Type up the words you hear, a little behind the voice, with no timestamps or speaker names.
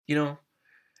You know,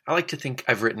 I like to think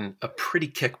I've written a pretty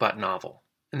kick-butt novel,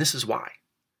 and this is why.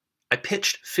 I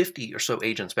pitched 50 or so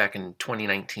agents back in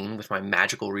 2019 with my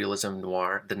magical realism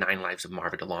noir, The 9 Lives of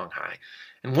Marva de Longhigh,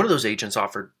 and one of those agents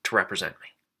offered to represent me.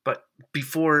 But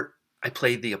before I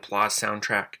played the applause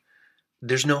soundtrack,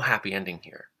 there's no happy ending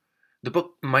here. The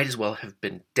book might as well have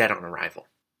been dead on arrival.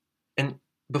 And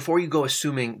before you go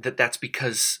assuming that that's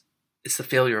because it's the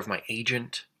failure of my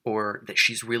agent or that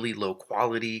she's really low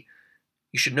quality,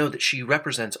 you should know that she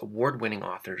represents award-winning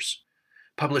authors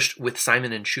published with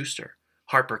Simon & Schuster,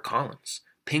 HarperCollins,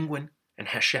 Penguin, and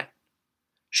Hachette.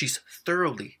 She's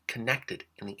thoroughly connected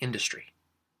in the industry.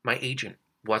 My agent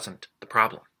wasn't the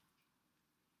problem.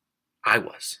 I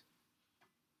was.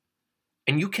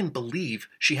 And you can believe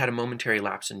she had a momentary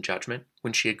lapse in judgment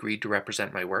when she agreed to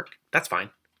represent my work. That's fine.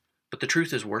 But the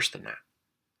truth is worse than that.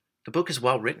 The book is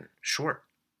well written, sure,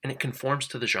 and it conforms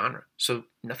to the genre, so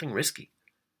nothing risky.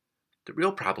 The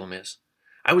real problem is,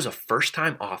 I was a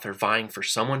first-time author vying for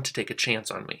someone to take a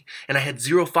chance on me, and I had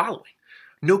zero following,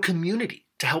 no community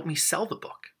to help me sell the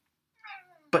book.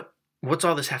 But what's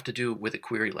all this have to do with a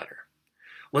query letter?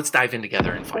 Let's dive in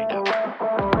together and find out.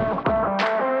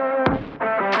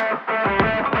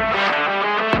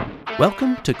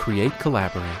 Welcome to Create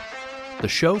Collaborate, the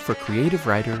show for creative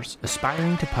writers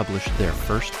aspiring to publish their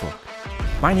first book.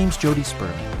 My name's Jody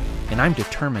Sperling, and I'm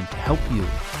determined to help you,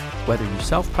 whether you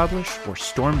self-publish or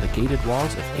storm the gated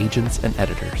walls of agents and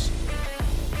editors.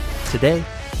 Today,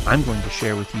 I'm going to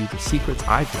share with you the secrets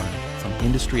I've learned from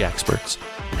industry experts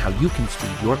and how you can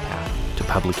speed your path to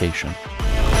publication.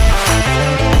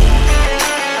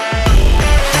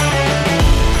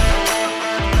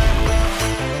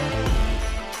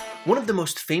 One of the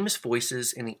most famous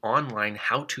voices in the online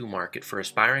how-to market for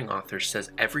aspiring authors says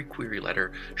every query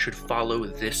letter should follow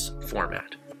this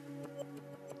format.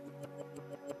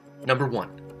 Number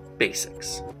 1,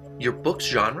 basics. Your book's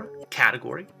genre,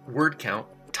 category, word count,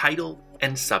 title,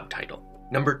 and subtitle.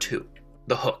 Number 2,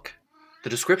 the hook. The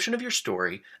description of your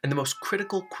story and the most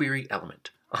critical query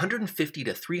element. 150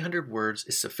 to 300 words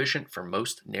is sufficient for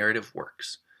most narrative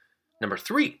works. Number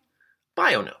 3,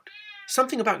 bio note.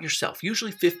 Something about yourself,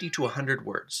 usually 50 to 100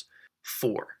 words.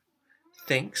 4,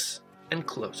 thanks and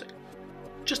closing.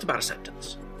 Just about a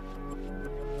sentence.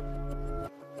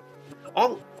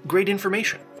 All great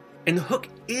information. And the hook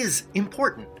is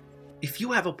important. If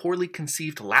you have a poorly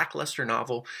conceived, lackluster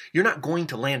novel, you're not going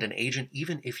to land an agent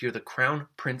even if you're the Crown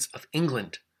Prince of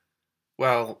England.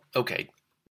 Well, okay,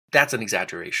 that's an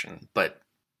exaggeration, but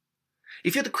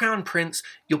if you're the Crown Prince,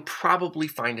 you'll probably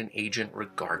find an agent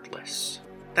regardless.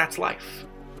 That's life.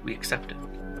 We accept it.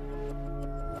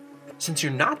 Since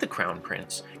you're not the Crown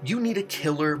Prince, you need a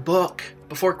killer book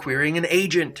before querying an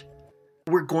agent.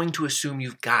 We're going to assume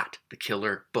you've got the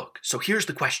killer book. So here's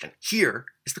the question. Here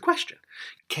is the question.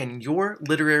 Can your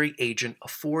literary agent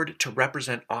afford to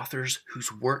represent authors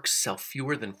whose works sell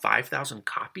fewer than 5,000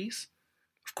 copies?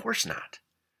 Of course not.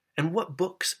 And what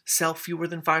books sell fewer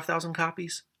than 5,000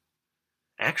 copies?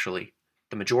 Actually,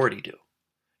 the majority do.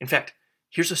 In fact,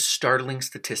 here's a startling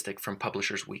statistic from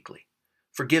Publishers Weekly.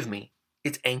 Forgive me,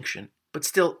 it's ancient, but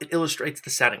still it illustrates the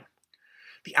setting.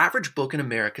 The average book in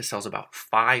America sells about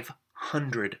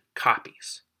 500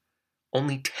 copies.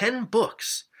 Only 10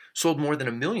 books sold more than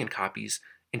 1 million copies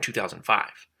in 2005,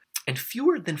 and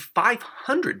fewer than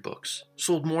 500 books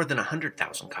sold more than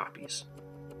 100,000 copies.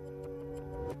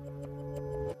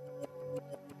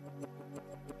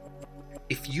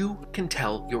 If you can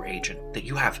tell your agent that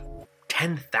you have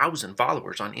 10,000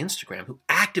 followers on Instagram who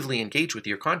actively engage with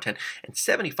your content and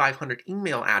 7,500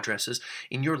 email addresses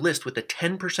in your list with a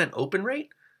 10% open rate,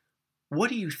 what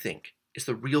do you think is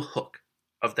the real hook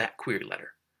of that query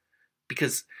letter?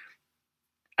 Because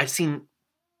I've seen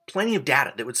plenty of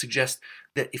data that would suggest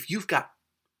that if you've got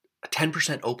a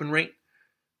 10% open rate,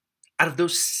 out of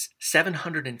those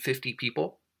 750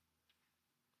 people,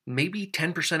 maybe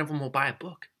 10% of them will buy a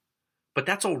book. But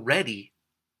that's already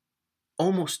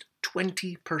almost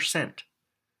 20%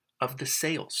 of the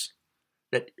sales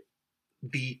that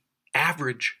the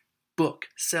average book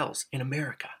sells in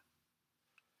America.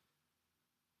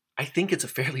 I think it's a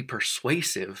fairly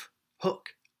persuasive hook,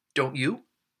 don't you?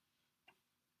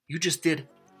 You just did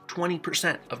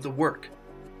 20% of the work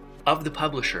of the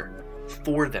publisher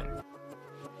for them.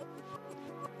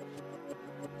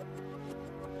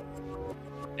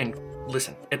 And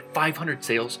listen, at 500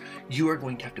 sales, you are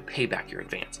going to have to pay back your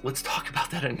advance. Let's talk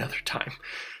about that another time.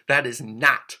 That is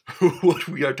not what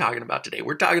we are talking about today.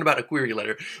 We're talking about a query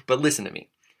letter, but listen to me.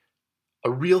 A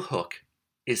real hook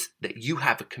is that you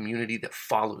have a community that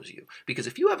follows you. Because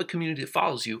if you have a community that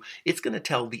follows you, it's going to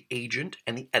tell the agent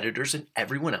and the editors and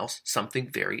everyone else something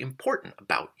very important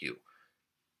about you.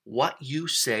 What you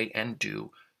say and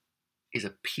do is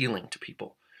appealing to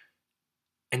people.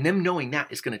 And them knowing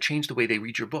that is going to change the way they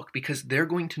read your book, because they're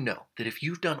going to know that if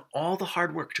you've done all the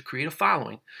hard work to create a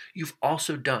following, you've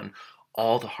also done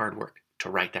all the hard work to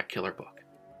write that killer book.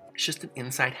 It's just an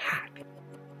inside hack.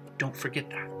 Don't forget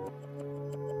that.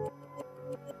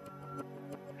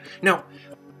 Now,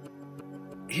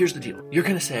 here's the deal. You're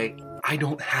going to say, I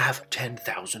don't have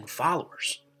 10,000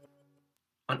 followers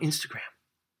on Instagram.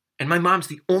 And my mom's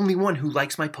the only one who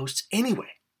likes my posts anyway.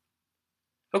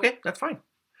 Okay, that's fine.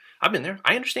 I've been there.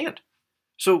 I understand.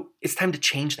 So it's time to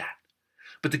change that.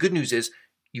 But the good news is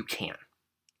you can.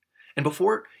 And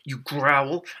before you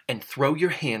growl and throw your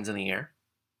hands in the air,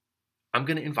 I'm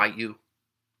going to invite you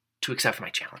to accept my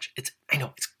challenge. I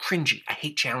know, it's cringy. I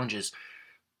hate challenges.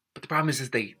 But the problem is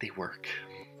they work.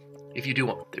 If you do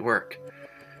them, they work.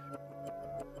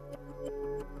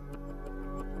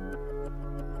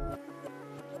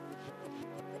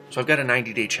 So I've got a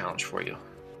 90-day challenge for you.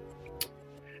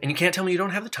 And you can't tell me you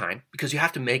don't have the time, because you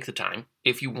have to make the time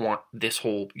if you want this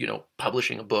whole,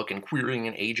 publishing a book and querying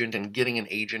an agent and getting an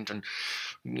agent and,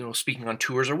 speaking on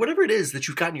tours or whatever it is that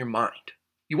you've got in your mind.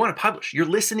 You want to publish. You're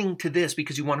listening to this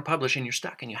because you want to publish and you're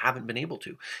stuck and you haven't been able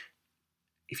to.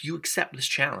 If you accept this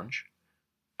challenge,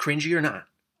 cringy or not,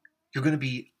 you're going to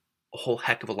be a whole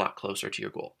heck of a lot closer to your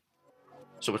goal.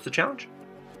 So what's the challenge?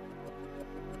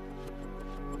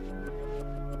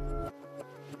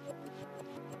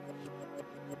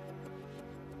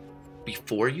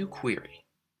 Before you query,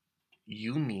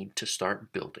 you need to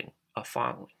start building a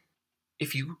following.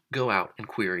 If you go out and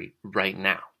query right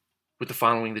now with the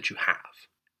following that you have,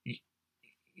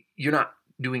 you're not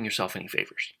doing yourself any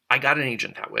favors. I got an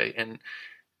agent that way, and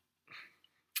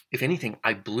if anything,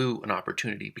 I blew an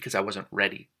opportunity because I wasn't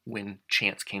ready when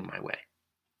chance came my way.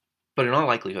 But in all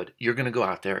likelihood, you're going to go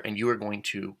out there and you are going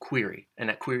to query, and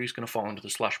that query is going to fall into the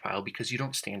slush pile because you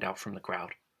don't stand out from the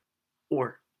crowd.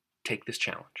 Or take this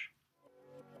challenge.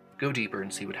 Go deeper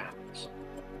and see what happens.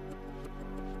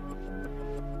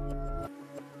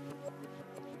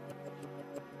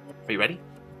 Are you ready?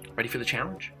 Ready for the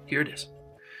challenge? Here it is.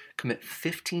 Commit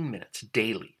 15 minutes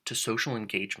daily to social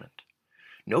engagement.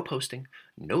 No posting,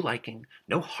 no liking,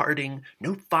 no hearting,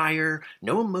 no fire,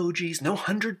 no emojis, no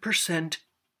 100%,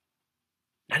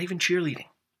 not even cheerleading.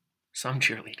 Some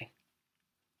cheerleading.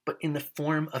 But in the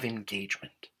form of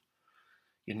engagement.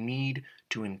 You need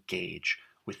to engage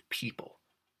with people.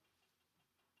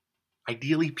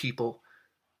 Ideally, people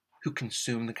who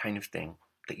consume the kind of thing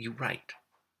that you write.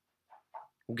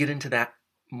 We'll get into that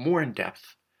more in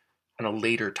depth at a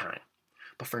later time.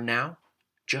 But for now,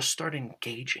 just start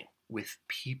engaging with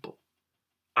people.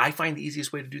 I find the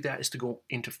easiest way to do that is to go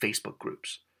into Facebook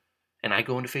groups. And I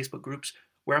go into Facebook groups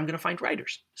where I'm going to find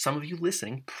writers. Some of you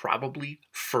listening probably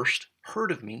first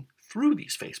heard of me through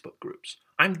these Facebook groups.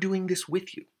 I'm doing this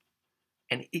with you.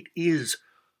 And it is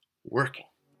working.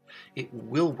 It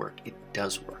will work. It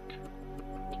does work.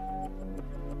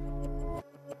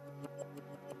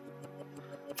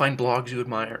 Find blogs you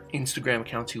admire, Instagram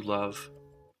accounts you love.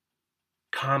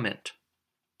 Comment.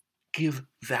 Give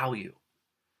value.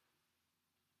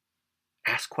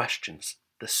 Ask questions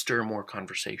that stir more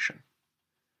conversation.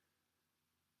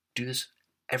 Do this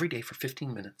every day for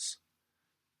 15 minutes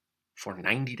for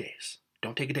 90 days.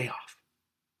 Don't take a day off.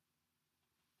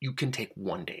 You can take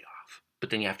one day off, but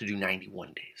then you have to do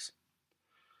 91 days.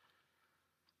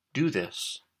 Do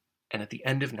this, and at the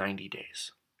end of 90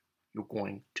 days, you're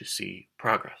going to see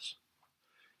progress.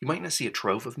 You might not see a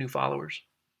trove of new followers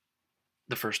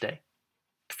the first day,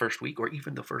 the first week, or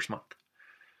even the first month.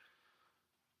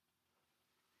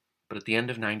 But at the end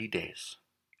of 90 days,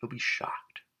 you'll be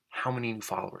shocked how many new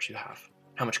followers you have,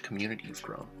 how much community you've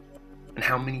grown, and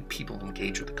how many people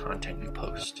engage with the content you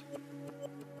post.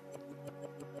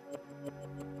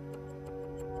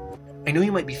 I know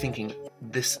you might be thinking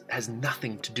this has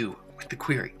nothing to do with the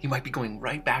query. You might be going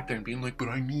right back there and being like, but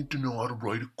I need to know how to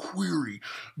write a query.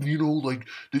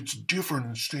 That's different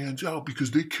and stands out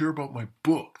because they care about my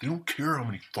book. They don't care how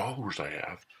many followers I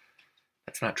have.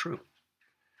 That's not true.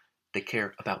 They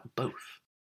care about both.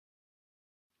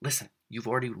 Listen, you've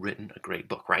already written a great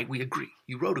book, right? We agree.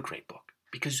 You wrote a great book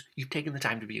because you've taken the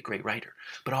time to be a great writer.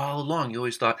 But all along, you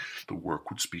always thought the work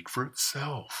would speak for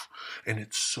itself. And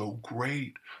it's so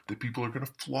great that people are going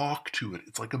to flock to it.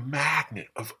 It's like a magnet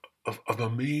of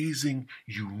amazing,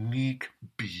 unique,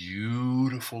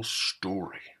 beautiful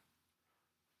story.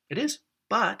 It is,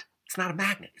 but it's not a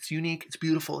magnet. It's unique, it's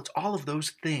beautiful, it's all of those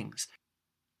things.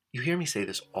 You hear me say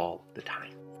this all the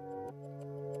time.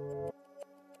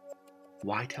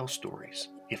 Why tell stories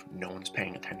if no one's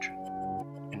paying attention?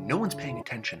 And no one's paying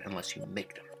attention unless you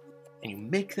make them. And you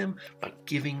make them by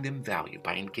giving them value,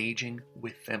 by engaging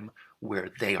with them where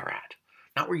they are at,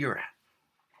 not where you're at.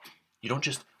 You don't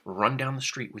just run down the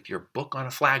street with your book on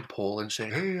a flagpole and say,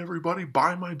 "Hey, everybody,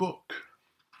 buy my book."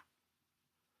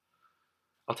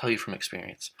 I'll tell you from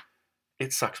experience,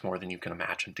 it sucks more than you can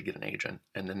imagine to get an agent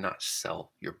and then not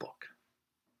sell your book.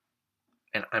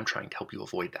 And I'm trying to help you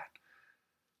avoid that.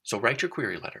 So write your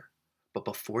query letter, but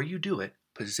before you do it,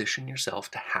 position yourself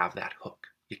to have that hook.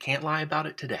 You can't lie about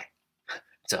it today.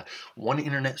 It's a one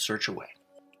internet search away.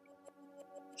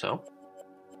 So,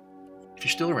 if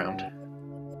you're still around,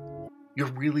 you're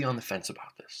really on the fence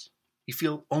about this. You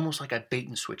feel almost like I bait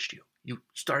and switched you. You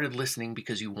started listening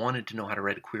because you wanted to know how to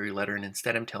write a query letter, and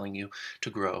instead I'm telling you to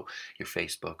grow your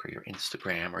Facebook or your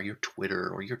Instagram or your Twitter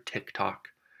or your TikTok.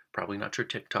 Probably not your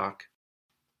TikTok.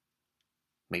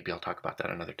 Maybe I'll talk about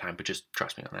that another time, but just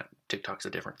trust me on that. TikTok's a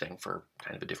different thing for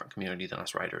kind of a different community than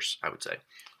us writers, I would say.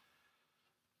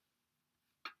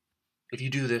 If you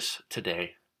do this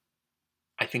today,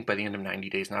 I think by the end of 90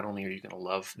 days, not only are you going to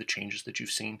love the changes that you've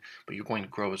seen, but you're going to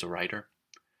grow as a writer.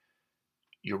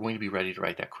 You're going to be ready to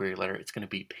write that query letter. It's going to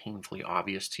be painfully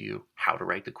obvious to you how to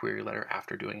write the query letter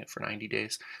after doing it for 90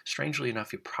 days. Strangely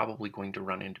enough, you're probably going to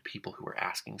run into people who are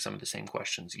asking some of the same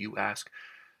questions you ask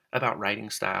about writing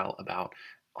style, about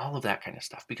all of that kind of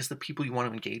stuff, because the people you want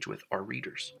to engage with are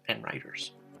readers and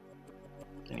writers.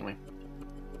 Anyway,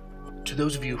 to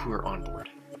those of you who are on board,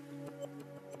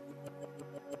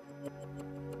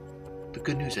 the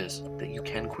good news is that you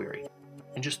can query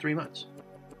in just 3 months.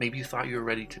 Maybe you thought you were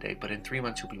ready today, but in 3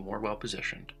 months you'll be more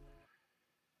well-positioned.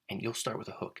 And you'll start with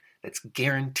a hook that's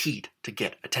guaranteed to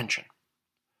get attention.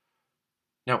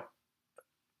 Now,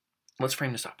 let's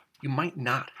frame this up. You might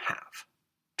not have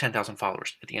 10,000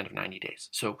 followers at the end of 90 days.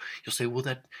 So you'll say, well,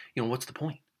 what's the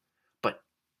point? But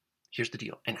here's the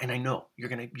deal. And I know you're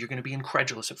gonna be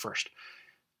incredulous at first.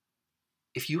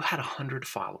 If you had 100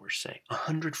 followers, say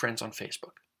 100 friends on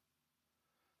Facebook,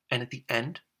 and at the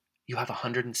end, you have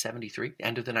 173,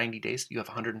 end of the 90 days, you have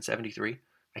 173.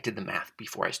 I did the math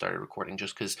before I started recording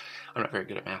just because I'm not very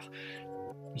good at math.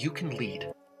 You can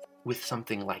lead with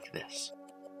something like this.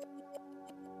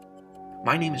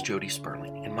 My name is Jody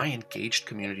Sperling, and my engaged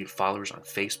community of followers on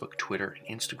Facebook, Twitter,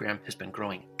 and Instagram has been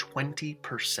growing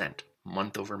 20%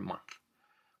 month over month.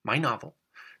 My novel,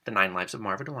 The 9 Lives of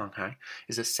Marva DeLonghi,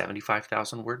 is a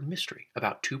 75,000-word mystery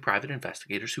about 2 private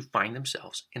investigators who find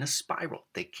themselves in a spiral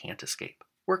they can't escape,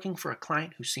 working for a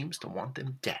client who seems to want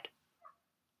them dead.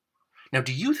 Now,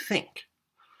 do you think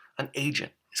an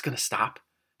agent is going to stop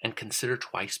and consider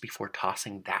twice before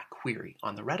tossing that query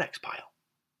on the Red X pile?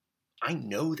 I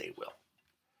know they will.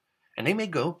 And they may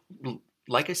go,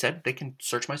 like I said, they can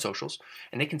search my socials,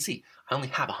 and they can see I only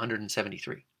have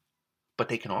 173. But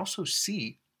they can also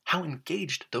see how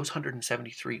engaged those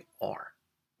 173 are.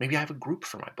 Maybe I have a group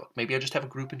for my book. Maybe I just have a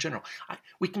group in general.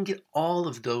 We can get all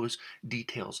of those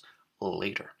details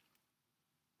later.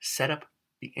 Set up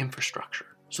the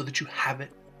infrastructure so that you have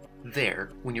it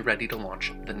there when you're ready to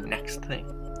launch the next thing.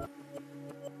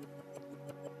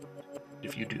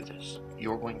 If you do this,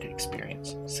 you're going to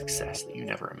experience success that you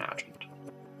never imagined.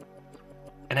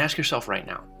 And ask yourself right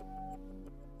now,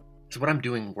 is what I'm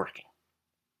doing working?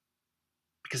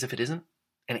 Because if it isn't,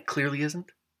 and it clearly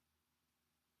isn't,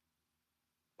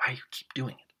 why do you keep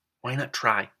doing it? Why not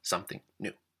try something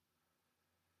new?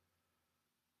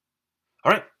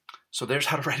 All right, so there's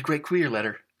how to write a great query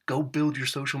letter. Go build your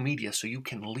social media so you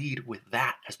can lead with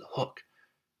that as the hook.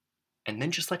 And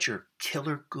then just let your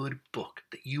killer good book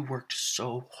that you worked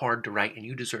so hard to write and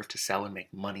you deserve to sell and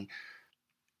make money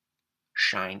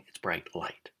shine its bright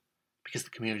light. Because the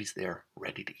community's there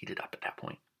ready to eat it up at that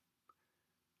point.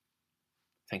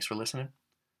 Thanks for listening.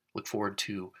 Look forward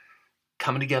to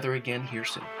coming together again here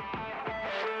soon.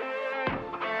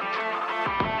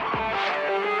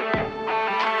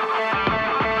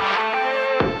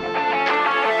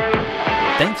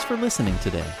 Thanks for listening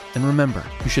today. And remember,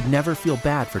 you should never feel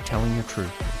bad for telling your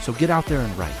truth. So get out there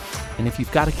and write. And if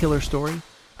you've got a killer story,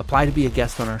 apply to be a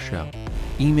guest on our show.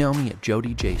 Email me at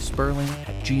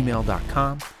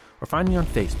jodyjsperling@gmail.com or find me on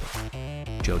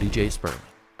Facebook, Jody J. Sperling.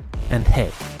 And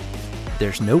hey,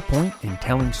 there's no point in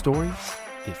telling stories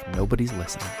if nobody's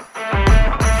listening.